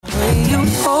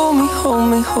Hold me, hold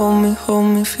me, hold me,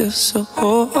 hold me, feel so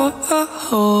holy.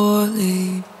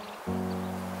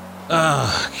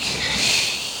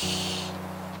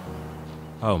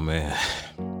 Oh, man.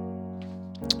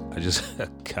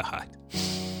 God.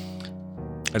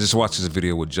 I just watched this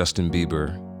video with Justin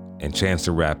Bieber and Chance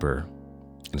the Rapper,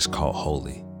 and it's called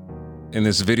Holy. And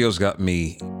this video's got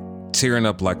me tearing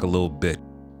up like a little bit.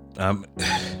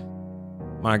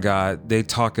 My God, they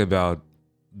talk about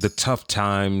the tough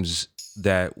times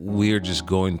that we're just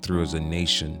going through as a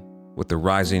nation with the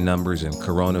rising numbers in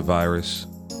coronavirus,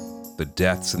 the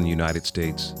deaths in the United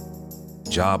States,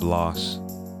 job loss.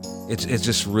 It's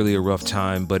just really a rough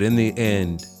time, but in the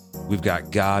end, we've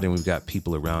got God and we've got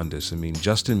people around us. I mean,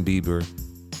 Justin Bieber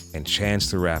and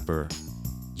Chance the Rapper,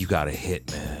 you got a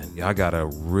hit, man. Y'all got a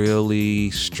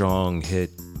really strong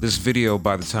hit. This video,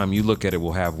 by the time you look at it,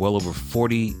 will have well over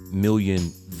 40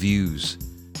 million views.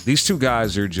 These two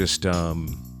guys are just,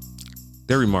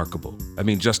 they're remarkable. I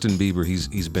mean, Justin Bieber,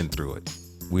 he's been through it.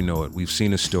 We know it. We've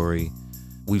seen his story.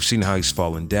 We've seen how he's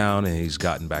fallen down and he's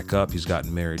gotten back up. He's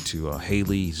gotten married to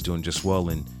Haley. He's doing just well.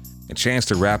 And Chance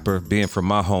the Rapper, being from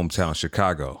my hometown,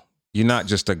 Chicago, you're not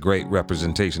just a great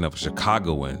representation of a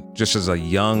Chicagoan. Just as a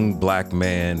young black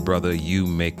man, brother, you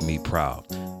make me proud.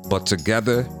 But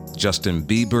together, Justin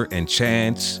Bieber and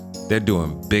Chance, they're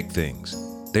doing big things.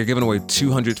 They're giving away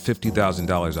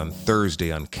 $250,000 on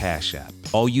Thursday on Cash App.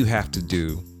 All you have to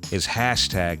do is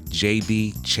hashtag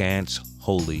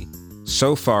JBChanceHoly.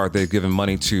 So far, they've given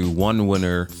money to one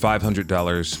winner,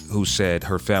 $500, who said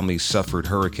her family suffered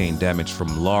hurricane damage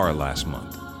from Laura last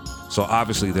month. So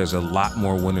obviously, there's a lot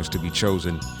more winners to be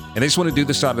chosen. And they just want to do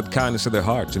this out of the kindness of their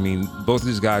hearts. I mean, both of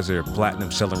these guys are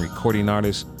platinum-selling recording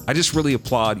artists. I just really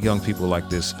applaud young people like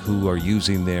this who are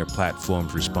using their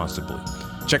platforms responsibly.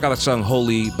 Check out the song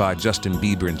Holy by Justin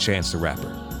Bieber and Chance the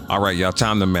Rapper. All right, y'all,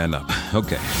 time to man up.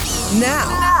 Okay.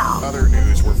 Now. Other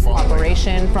news we're following.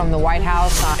 Operation from the White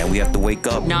House. And we have to wake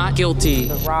up. Not guilty.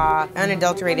 The raw,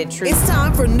 unadulterated truth. It's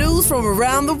time for news from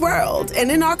around the world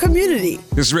and in our community.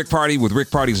 This is Rick Party with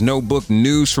Rick Party's Notebook,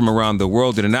 news from around the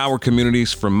world and in our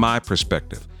communities from my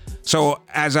perspective. So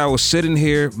as I was sitting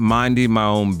here minding my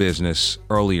own business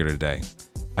earlier today,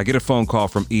 I get a phone call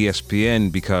from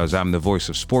ESPN because I'm the voice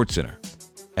of SportsCenter.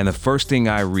 And the first thing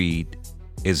I read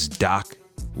is Doc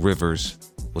Rivers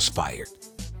was fired.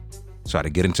 So I had to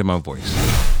get into my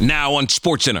voice. Now on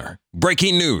SportsCenter,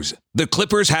 breaking news. The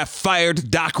Clippers have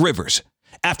fired Doc Rivers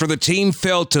after the team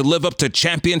failed to live up to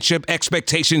championship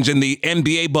expectations in the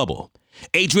NBA bubble.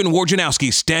 Adrian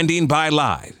Wojnarowski standing by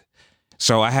live.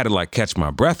 So I had to catch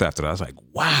my breath after that. I was like,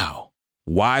 wow.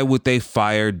 Why would they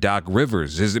fire Doc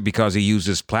Rivers? Is it because he used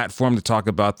his platform to talk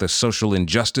about the social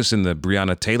injustice in the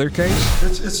Breonna Taylor case?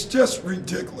 It's just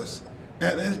ridiculous.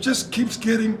 And it just keeps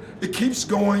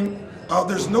going.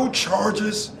 There's no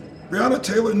charges. Breonna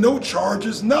Taylor, no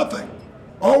charges, nothing.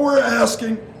 All we're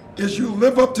asking is you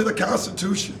live up to the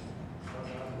Constitution.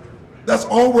 That's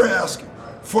all we're asking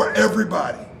for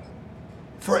everybody,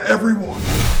 for everyone.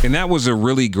 And that was a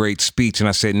really great speech. And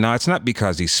I said, no, it's not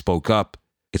because he spoke up.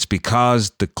 It's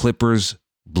because the Clippers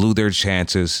blew their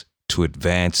chances to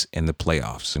advance in the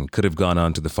playoffs and could have gone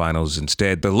on to the finals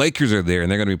instead. The Lakers are there and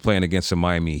they're going to be playing against the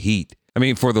Miami Heat. I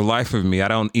mean, for the life of me, I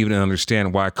don't even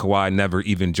understand why Kawhi never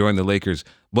even joined the Lakers.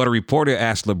 But a reporter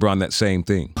asked LeBron that same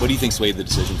thing. What do you think swayed the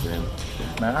decision for him?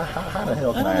 Man, how the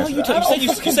hell can I answer that?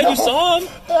 You said you saw him?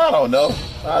 I don't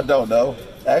know.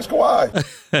 Ask Kawhi.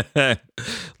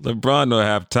 LeBron don't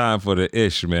have time for the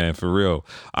ish, man, for real.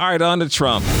 All right, on to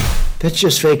Trump. That's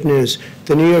just fake news.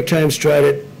 The New York Times tried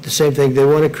it, the same thing. They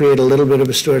want to create a little bit of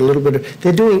a story,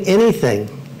 they're doing anything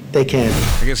they can.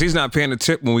 I guess he's not paying a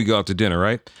tip when we go out to dinner,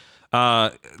 right?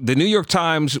 The New York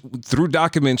Times, through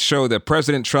documents, show that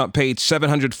President Trump paid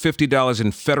 $750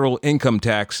 in federal income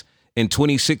tax in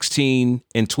 2016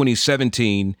 and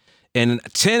 2017. And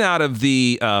 10 out of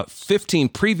the 15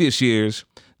 previous years,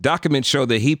 documents show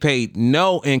that he paid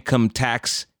no income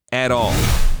tax at all.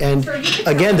 And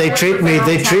again, they treat me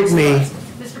very Tell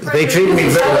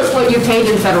us what you paid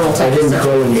in federal tax. I didn't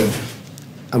call him.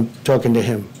 I'm talking to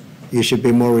him. You should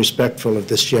be more respectful of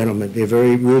this gentleman. You're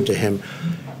very rude to him.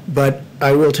 But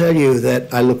I will tell you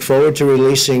that I look forward to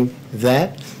releasing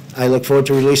that. I look forward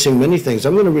to releasing many things.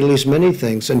 I'm going to release many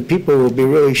things, and people will be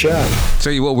really shocked.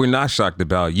 Tell you what we're not shocked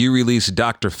about. You released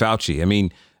Dr. Fauci. I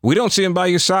mean, we don't see him by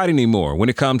your side anymore when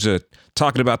it comes to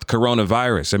talking about the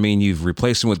coronavirus. I mean, you've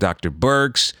replaced him with Dr.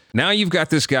 Birx. Now you've got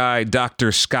this guy,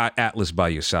 Dr. Scott Atlas, by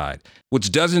your side,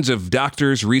 which dozens of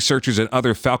doctors, researchers, and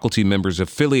other faculty members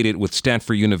affiliated with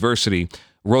Stanford University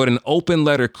wrote an open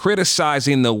letter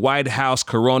criticizing the White House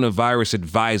coronavirus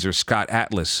advisor, Scott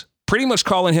Atlas, pretty much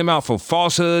calling him out for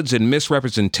falsehoods and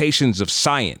misrepresentations of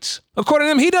science. According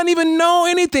to him, he doesn't even know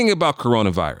anything about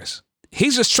coronavirus.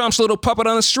 He's just Trump's little puppet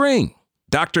on a string.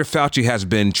 Dr. Fauci has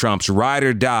been Trump's ride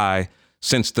or die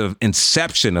since the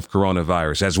inception of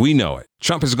coronavirus as we know it.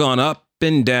 Trump has gone up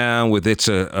and down with it's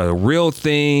a real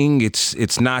thing.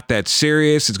 It's not that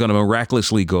serious. It's going to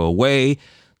miraculously go away.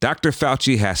 Dr.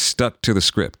 Fauci has stuck to the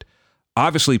script.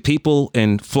 Obviously, people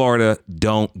in Florida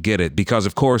don't get it because,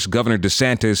 of course, Governor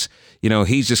DeSantis,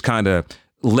 he's just kind of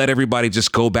let everybody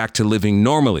just go back to living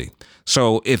normally.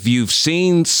 So if you've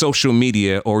seen social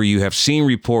media or you have seen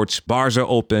reports, bars are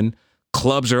open,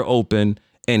 clubs are open,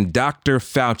 and Dr.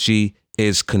 Fauci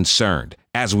is concerned,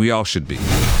 as we all should be.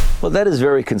 Well, that is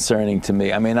very concerning to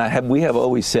me. I mean, we have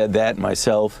always said that,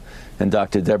 myself and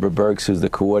Dr. Deborah Birx, who's the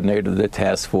coordinator of the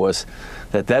task force,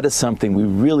 that is something we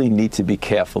really need to be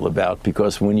careful about,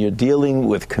 because when you're dealing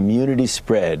with community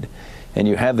spread and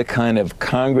you have the kind of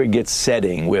congregate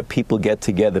setting where people get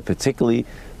together, particularly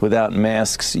without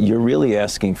masks, you're really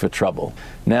asking for trouble.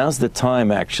 Now's the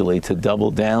time, actually, to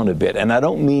double down a bit. And I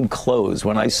don't mean close.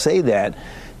 When I say that,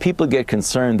 people get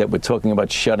concerned that we're talking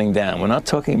about shutting down. We're not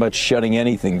talking about shutting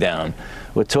anything down.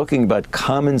 We're talking about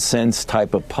common sense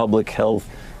type of public health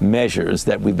measures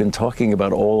that we've been talking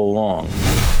about all along.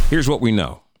 Here's what we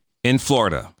know. In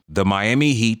Florida, the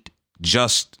Miami Heat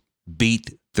just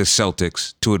beat the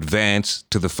Celtics to advance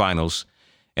to the finals,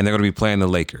 and they're going to be playing the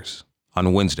Lakers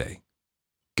on Wednesday.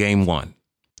 Game 1.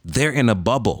 They're in a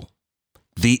bubble.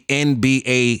 The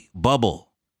NBA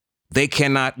bubble. They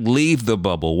cannot leave the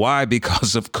bubble. Why?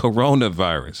 Because of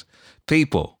coronavirus.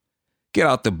 People, get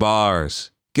out the bars.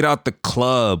 Get out the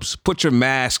clubs. Put your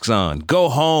masks on. Go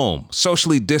home.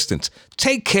 Socially distance.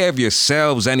 Take care of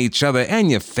yourselves and each other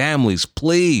and your families,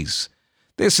 please.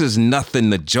 This is nothing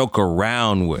to joke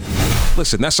around with.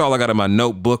 Listen, that's all I got in my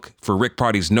notebook for Rick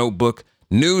Party's Notebook.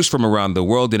 News from around the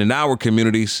world and in our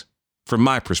communities from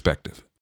my perspective.